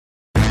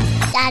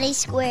Daddy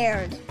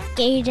Squared.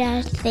 Gay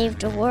Dad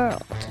Saved the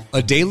World.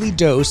 A daily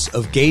dose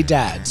of gay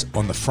dads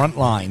on the front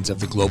lines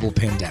of the global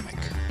pandemic.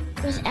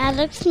 With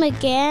Alex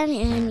McGann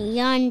and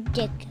Jan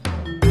Dick.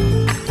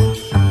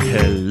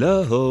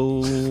 Hello.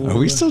 Are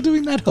we still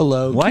doing that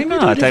hello? Why Can we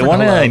do a not? I different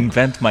want to hello?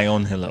 invent my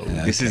own hello.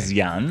 This Okay. is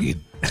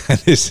Jan.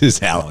 This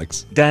is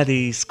Alex.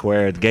 Daddy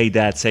Squared, Gay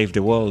Dad Saved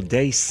the World,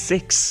 day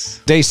 6.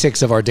 Day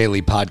 6 of our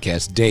daily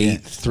podcast. Day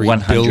 3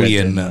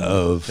 billion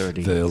of the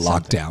 130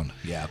 lockdown.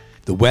 Yeah.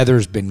 The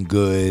weather's been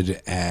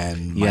good,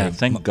 and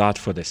Thank God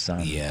for the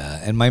sun.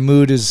 and my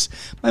mood is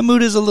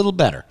a little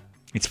better.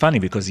 It's funny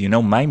because,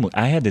 my mood,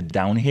 I had a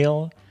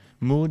downhill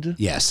mood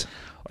Yes.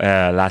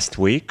 last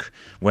week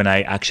when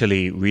I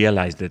actually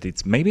realized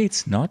that maybe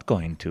it's not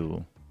going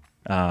to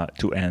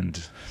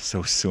end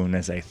so soon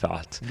as I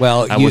thought.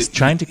 Well, I was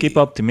trying to keep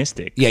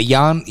optimistic. Yeah,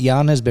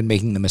 Jan has been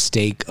making the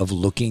mistake of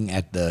looking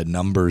at the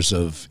numbers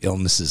of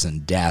illnesses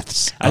and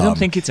deaths. I don't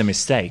think it's a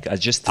mistake. I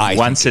think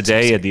once a it's a day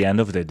mistake. at the end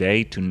of the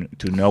day to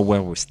know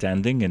where we're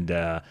standing in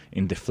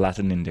the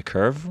flattening the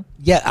curve.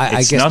 Yeah, I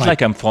It's guess not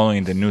like I'm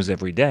following the news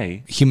every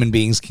day. human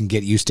beings can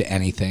get used to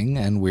anything,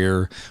 and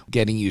we're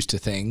getting used to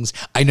things.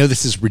 I know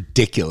this is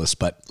ridiculous,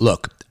 but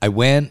look, I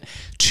went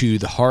to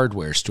the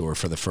hardware store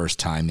for the first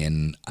time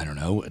in, I don't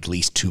know, at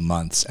least 2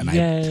 months. And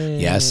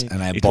Yay. I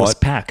It bought... was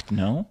packed,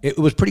 no? It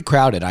was pretty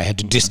crowded. I had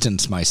to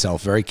distance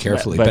myself very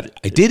carefully, but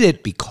I did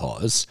it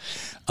because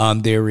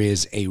there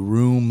is a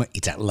room.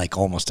 It's like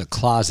almost a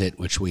closet,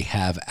 which we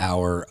have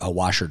our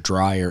washer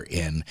dryer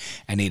in,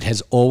 and it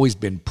has always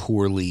been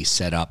poorly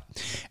set up.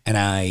 And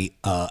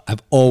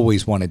I've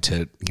always wanted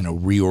to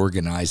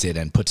reorganize it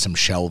and put some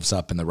shelves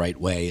up in the right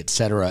way,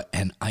 etc.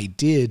 And I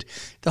did.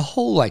 The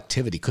whole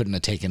activity couldn't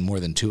have taken more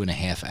than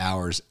 2.5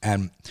 hours,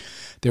 and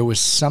there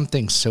was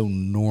something so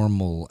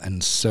normal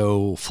and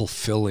so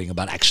fulfilling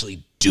about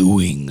actually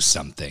doing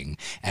something.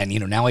 And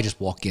now I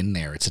just walk in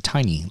there. It's a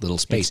tiny little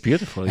space. It's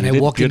beautiful. And You I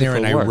did walk in there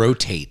and I beautiful work.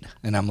 rotate,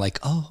 and I'm like,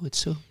 oh, it's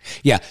so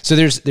So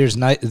there's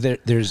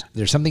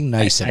something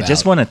nice I about.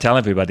 just want to tell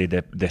everybody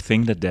the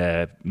thing that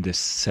the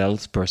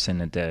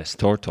salesperson at the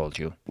store told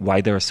you,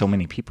 why there are so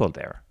many people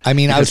there. I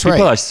mean, I Because was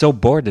people right. are so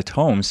bored at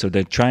home, so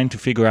they're trying to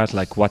figure out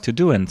what to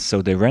do, and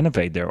so they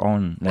renovate their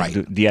own Right.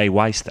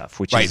 DIY stuff,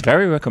 which Right. is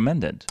very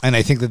recommended. And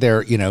I think that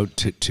there,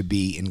 to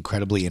be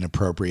incredibly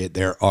inappropriate,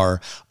 there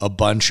are a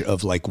bunch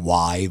of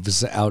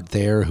wives out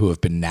there who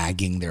have been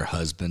nagging their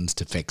husbands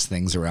to fix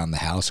things around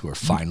the house, who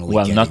are finally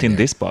Well, getting not in there.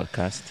 this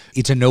podcast.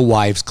 It's a no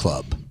wives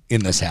club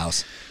in this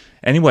house.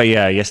 Anyway,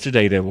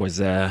 yesterday there was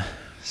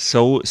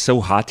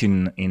so hot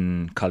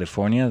in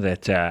California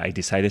that I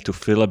decided to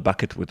fill a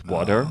bucket with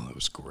water. Oh, it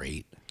was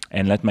great.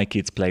 And let my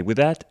kids play with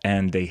that,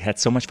 and they had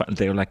so much fun.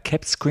 They were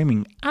kept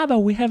screaming, "Abba,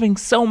 we're having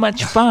so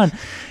much fun!"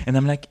 And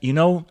I'm like,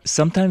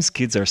 sometimes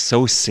kids are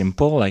so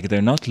simple,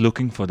 they're not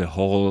looking for the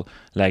whole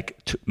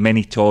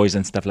many toys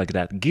and stuff like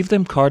that. Give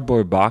them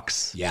cardboard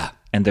box, Yeah.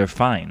 and they're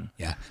fine.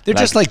 Yeah.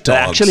 They're just like They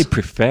dogs. actually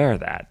prefer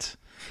that.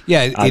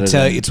 Yeah,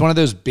 Other it's one of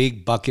those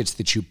big buckets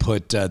that you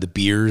put the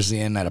beers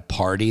in at a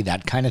party,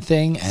 that kind of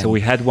thing. And So we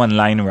had one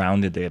lying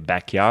around in the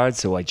backyard,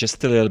 so I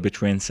just a little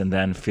bit rinse and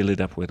then fill it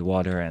up with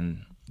water, and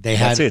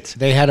that's it.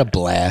 They had a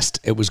blast.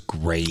 It was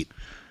great.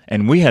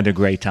 And we had a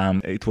great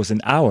time. It was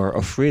an hour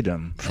of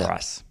freedom for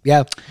us.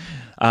 Yeah.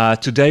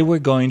 Today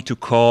we're going to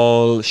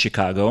call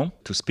Chicago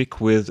to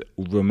speak with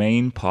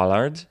Romain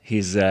Pollard.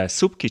 He's a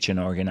soup kitchen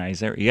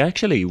organizer. He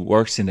actually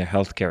works in the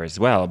healthcare as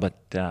well, but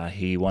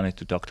he wanted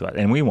to talk to us,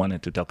 and we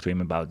wanted to talk to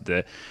him about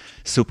the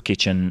soup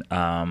kitchen.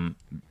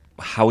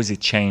 How has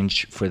it changed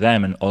for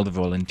them and all the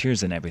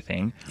volunteers and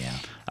everything?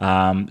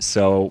 Yeah.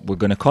 So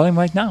we're going to call him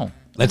right now.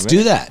 Let's You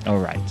ready? do that. All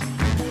right.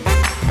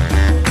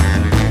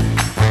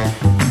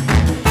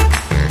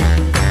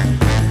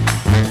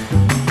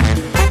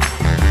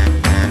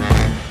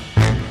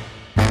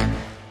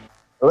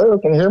 Hello,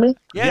 can you hear me?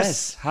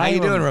 Yes. How Hi, you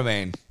doing,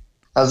 Romain. Romain?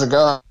 How's it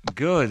going?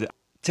 Good.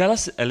 Tell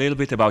us a little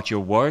bit about your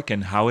work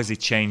and how has it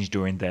changed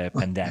during the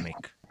pandemic?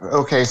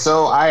 Okay,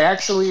 so I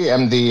actually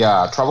am the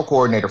travel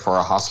coordinator for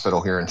a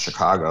hospital here in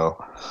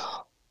Chicago.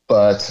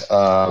 But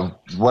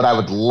what I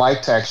would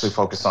like to actually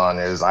focus on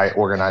is I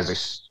organize a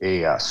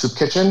soup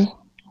kitchen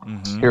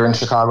here in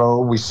Chicago.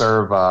 We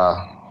serve.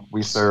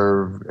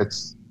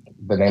 It's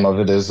the name of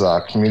it is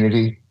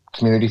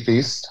Community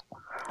Feast.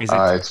 Is it,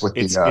 it's with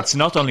it's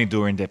not only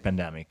during the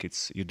pandemic.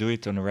 You do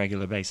it on a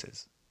regular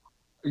basis.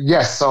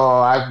 Yes, so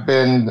I've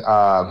been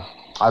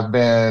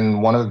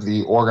one of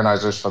the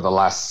organizers for the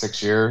last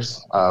 6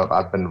 years.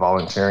 I've been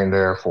volunteering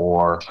there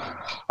for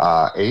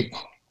 8.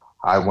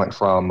 I went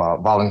from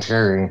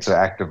volunteering to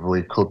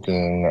actively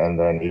cooking, and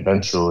then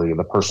eventually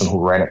the person who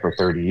ran it for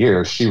 30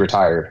 years, she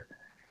retired,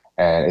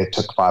 and it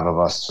took 5 of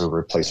us to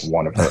replace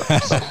one of her.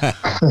 So.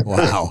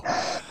 Wow.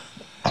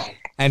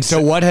 And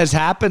so what has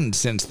happened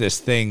since this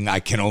thing,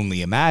 I can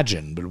only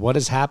imagine, but what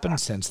has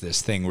happened since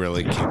this thing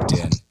really kicked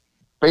in?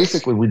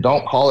 Basically, we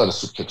don't call it a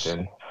soup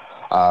kitchen.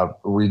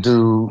 We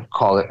do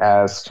call it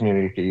as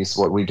Community Feast.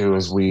 What we do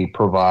is we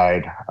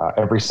provide,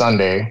 every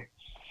Sunday,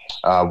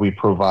 we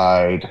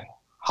provide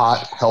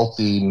hot,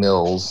 healthy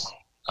meals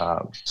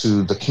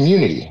to the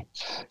community.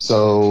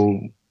 So,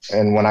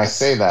 and when I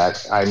say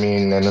that, I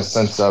mean in the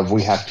sense of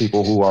we have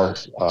people who are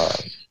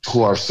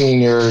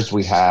seniors.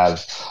 We have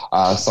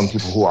some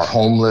people who are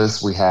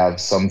homeless. We have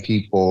some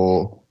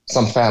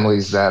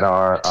families that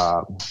are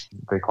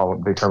they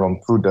term them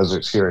food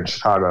deserts here in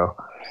Chicago.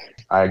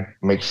 I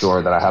make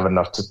sure that I have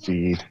enough to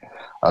feed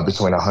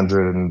between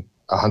 100 and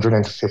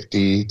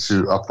 150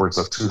 to upwards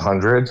of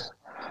 200.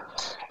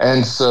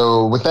 And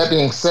so with that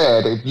being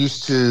said, we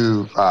used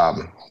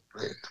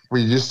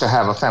to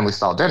have a family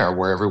style dinner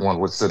where everyone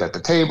would sit at the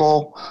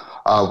table.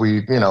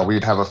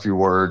 We'd have a few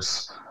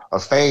words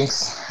of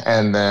thanks,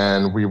 and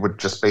then we would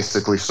just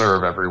basically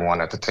serve everyone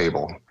at the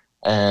table.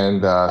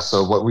 And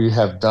so what we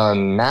have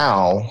done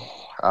now,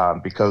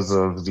 because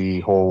of the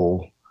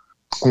whole,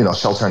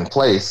 shelter in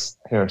place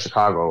here in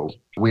Chicago,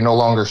 we no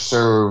longer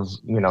serve,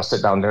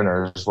 sit down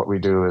dinners. What we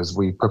do is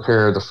we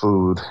prepare the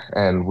food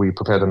and we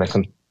prepare them in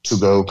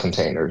to-go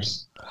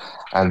containers.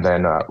 And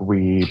then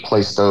we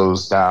place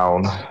those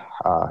down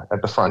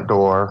at the front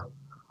door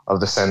of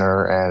the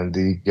center, and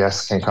the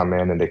guests can come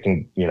in and they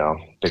can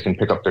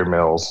pick up their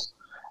meals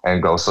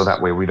and go. So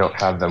that way we don't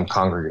have them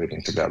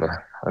congregating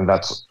together. And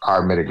that's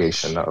our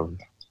mitigation of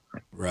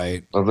the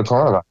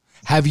coronavirus.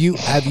 Have you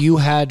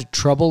had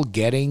trouble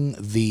getting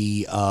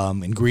the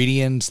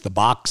ingredients, the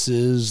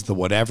boxes, the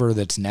whatever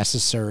that's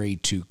necessary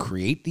to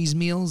create these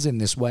meals in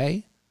this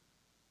way?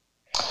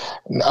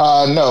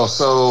 No.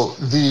 So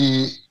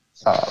the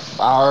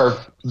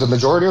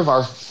majority of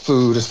our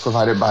food is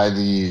provided by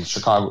the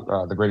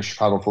Greater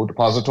Chicago Food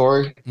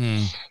Depository,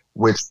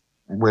 which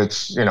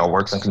works in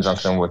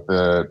conjunction with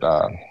the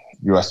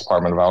U.S.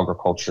 Department of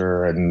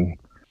Agriculture, and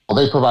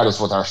they provide us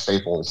with our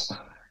staples.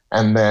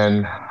 And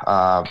then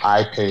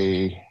I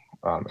pay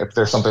if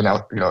there's something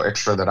else,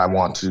 extra that I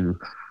want to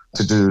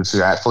do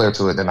to add flair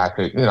to it. Then I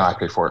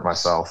pay for it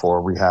myself,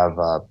 or we have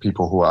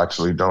people who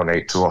actually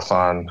donate to a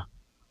fund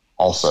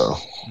also.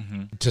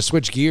 Mm-hmm. To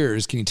switch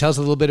gears, can you tell us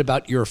a little bit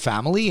about your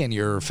family and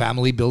your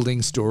family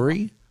building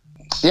story?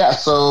 Yeah,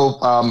 so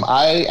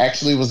I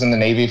actually was in the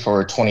Navy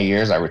for 20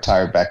 years. I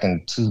retired back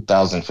in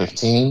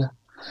 2015.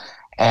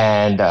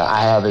 And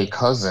I have a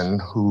cousin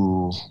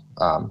who,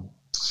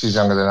 she's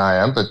younger than I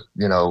am, but,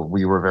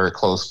 we were very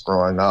close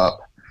growing up.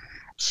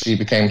 She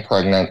became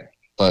pregnant,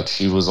 but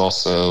she was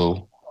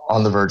also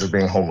on the verge of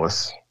being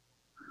homeless.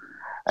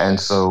 And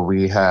so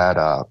we had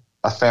a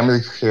family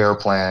care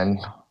plan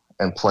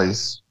in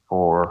place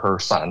for her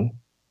son.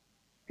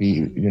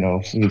 He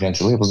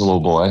eventually, it was a little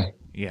boy.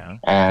 Yeah.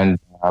 And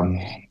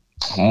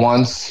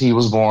once he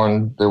was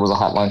born, there was a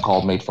hotline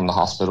call made from the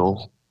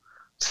hospital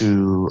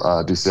to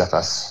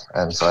DCFS.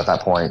 And so at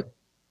that point,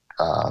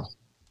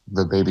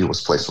 the baby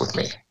was placed with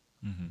me.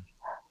 Mm-hmm.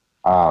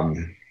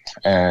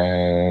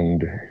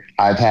 And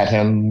I've had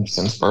him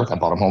since birth. I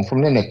brought him home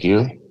from the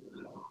NICU.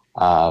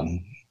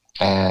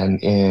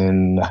 And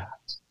in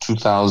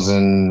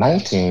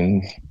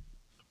 2019,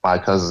 my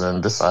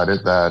cousin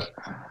decided that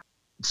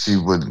she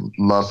would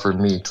love for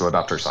me to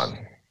adopt her son.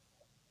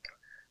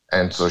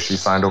 And so she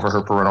signed over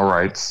her parental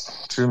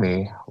rights to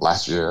me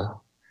last year.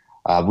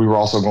 We were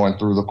also going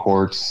through the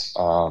courts.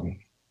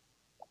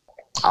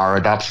 Our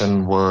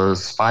adoption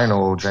was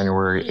final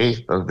January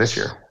 8th of this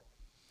year.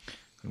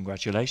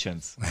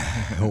 Congratulations.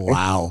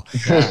 Wow.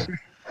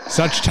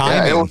 Such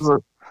timing. Yeah, it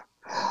was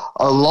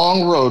a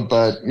long road,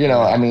 but,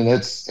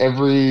 it's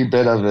every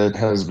bit of it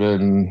has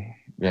been,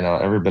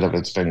 every bit of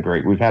it's been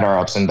great. We've had our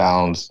ups and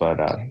downs, but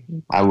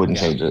I wouldn't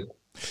change it.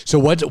 So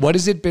what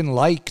has it been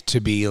like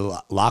to be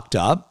locked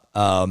up,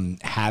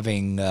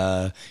 having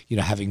to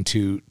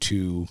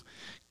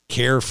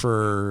care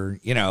for,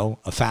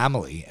 a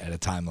family at a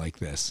time like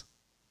this?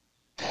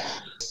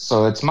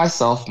 So it's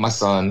myself, my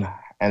son,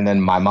 and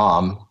then my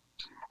mom.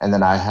 And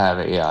then I have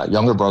a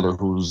younger brother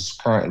who's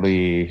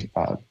currently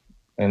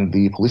in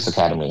the police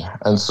academy.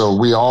 And so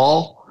we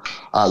all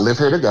live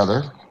here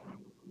together.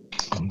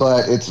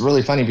 But it's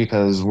really funny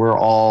because we're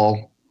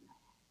all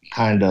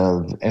kind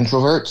of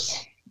introverts,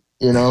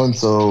 and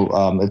so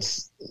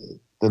it's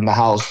in the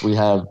house we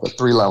have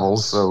 3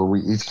 levels, so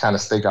we each kind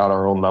of stake out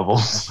our own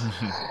levels.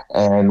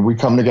 And we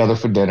come together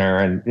for dinner,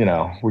 and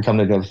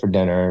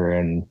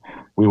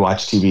we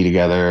watch TV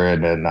together,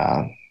 and then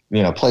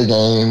play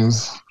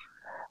games.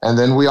 And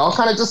then we all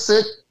kind of just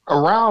sit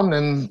around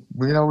and,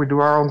 we do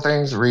our own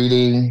things,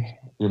 reading.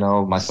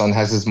 My son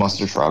has his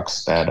monster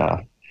trucks that,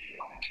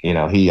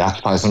 he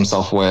occupies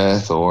himself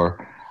with,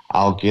 or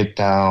I'll get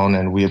down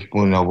and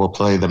we'll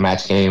play the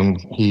match game,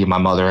 he, my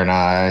mother, and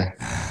I.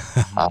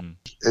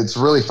 It's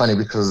really funny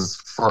because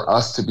for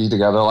us to be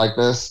together like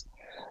this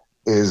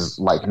is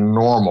like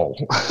normal.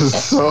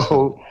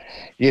 So,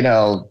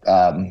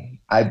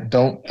 I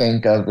don't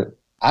think of it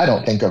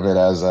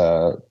as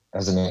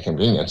an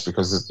inconvenience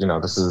because,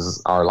 this is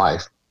our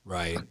life.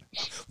 Right.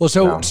 Well,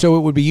 so it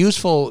would be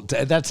useful.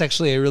 That's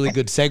actually a really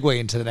good segue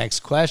into the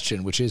next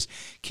question, which is,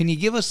 can you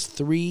give us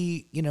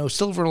 3,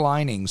 silver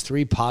linings,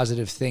 3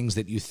 positive things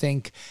that you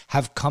think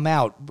have come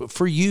out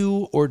for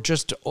you or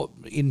just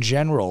in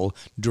general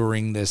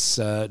during this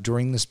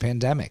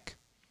pandemic?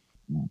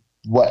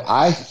 what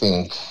I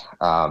think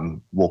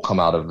will come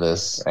out of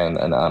this, and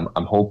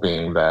I'm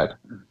hoping that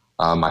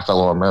my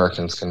fellow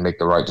Americans can make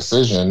the right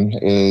decision,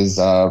 is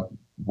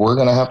we're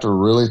going to have to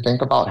really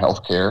think about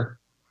healthcare,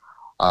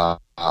 a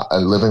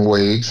living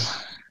wage,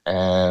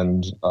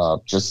 and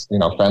just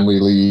family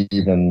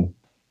leave and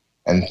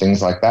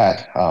things like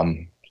that.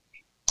 I'm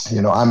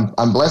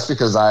blessed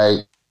because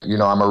I'm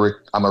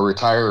a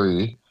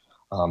retiree,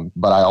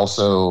 but I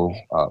also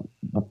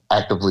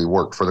actively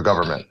work for the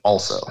government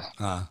also.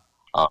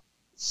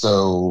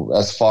 So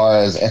as far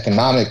as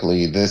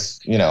economically,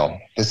 this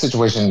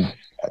situation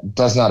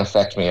does not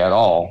affect me at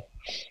all,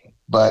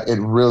 but it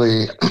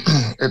really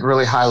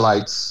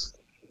highlights,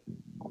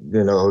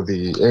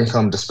 the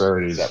income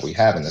disparity that we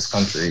have in this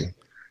country,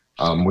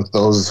 with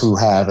those who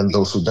have and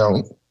those who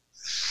don't.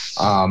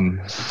 And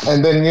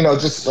then,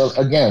 just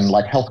again,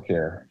 like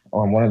healthcare.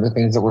 One of the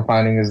things that we're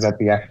finding is that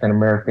the African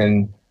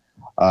American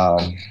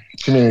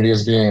community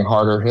is being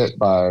harder hit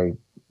by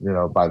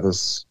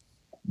this,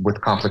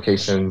 with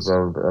complications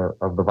of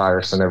the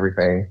virus and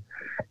everything.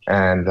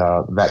 And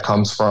that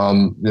comes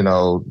from,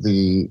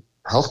 the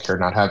healthcare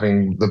not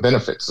having the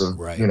benefits of,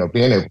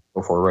 being able to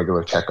go for a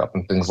regular checkup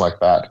and things like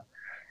that.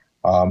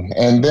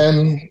 And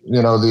then,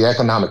 the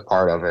economic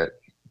part of it,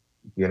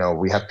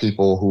 we have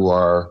people who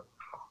are,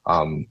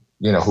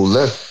 who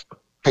live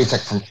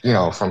paycheck from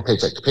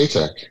paycheck to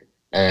paycheck.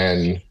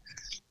 And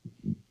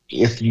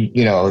if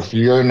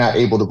you're not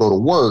able to go to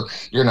work,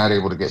 you're not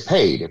able to get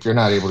paid. If you're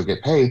not able to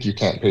get paid, you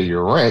can't pay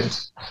your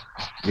rent.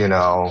 You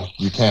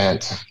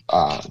can't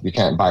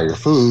buy your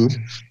food.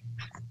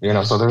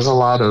 So there's a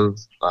lot of,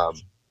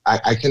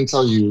 I can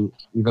tell you,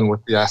 even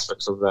with the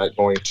aspects of that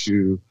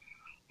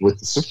with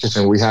the soup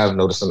kitchen, we have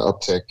noticed an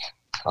uptick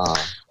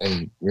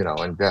in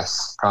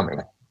guests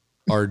coming.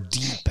 Our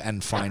deep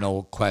and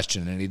final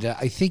question, Anita,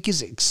 I think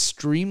is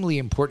extremely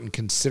important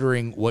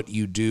considering what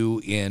you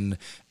do in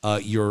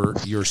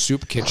your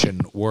soup kitchen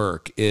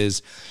work,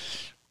 is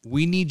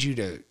we need you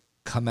to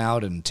come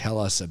out and tell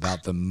us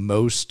about the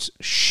most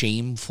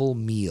shameful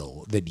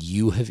meal that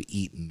you have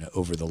eaten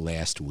over the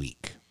last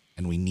week.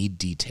 And we need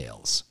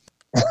details.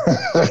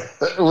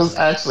 It was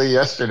actually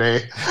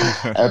yesterday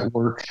at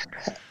work.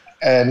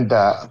 And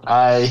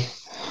I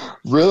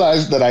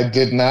realized that I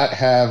did not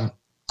have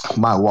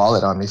my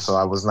wallet on me, so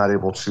I was not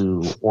able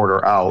to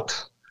order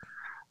out.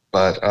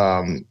 But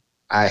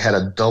I had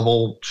a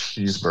double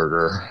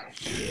cheeseburger.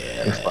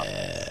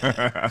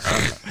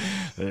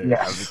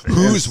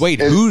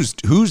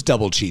 Whose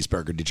double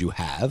cheeseburger did you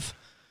have?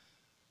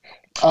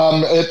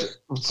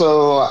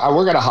 So I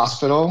work at a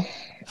hospital,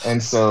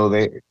 and so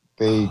they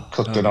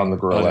cooked it on the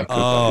grill.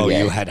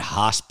 You had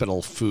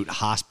hospital food,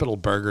 hospital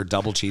burger,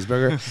 double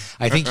cheeseburger.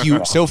 I think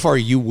so far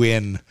you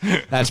win.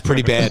 That's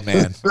pretty bad,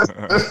 man.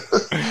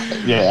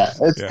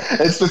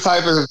 It's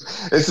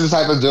the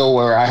type of deal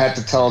where I had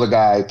to tell the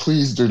guy,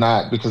 please do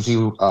not, because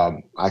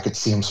I could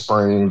see him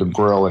spraying the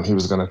grill and he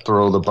was going to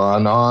throw the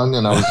bun on,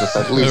 and I was just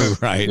at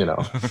least right,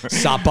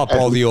 sop up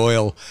all the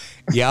oil.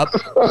 Yep.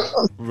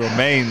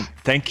 Romain,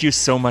 thank you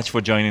so much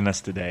for joining us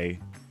today.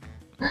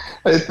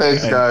 Hey,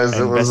 thanks, guys.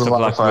 And it was best a lot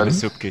of luck of fun. with the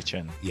soup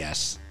kitchen.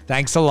 Yes.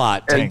 Thanks a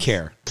lot. Take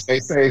care. Stay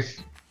safe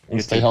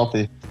and stay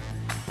healthy.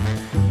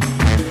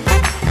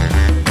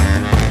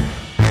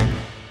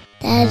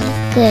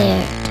 That's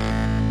good.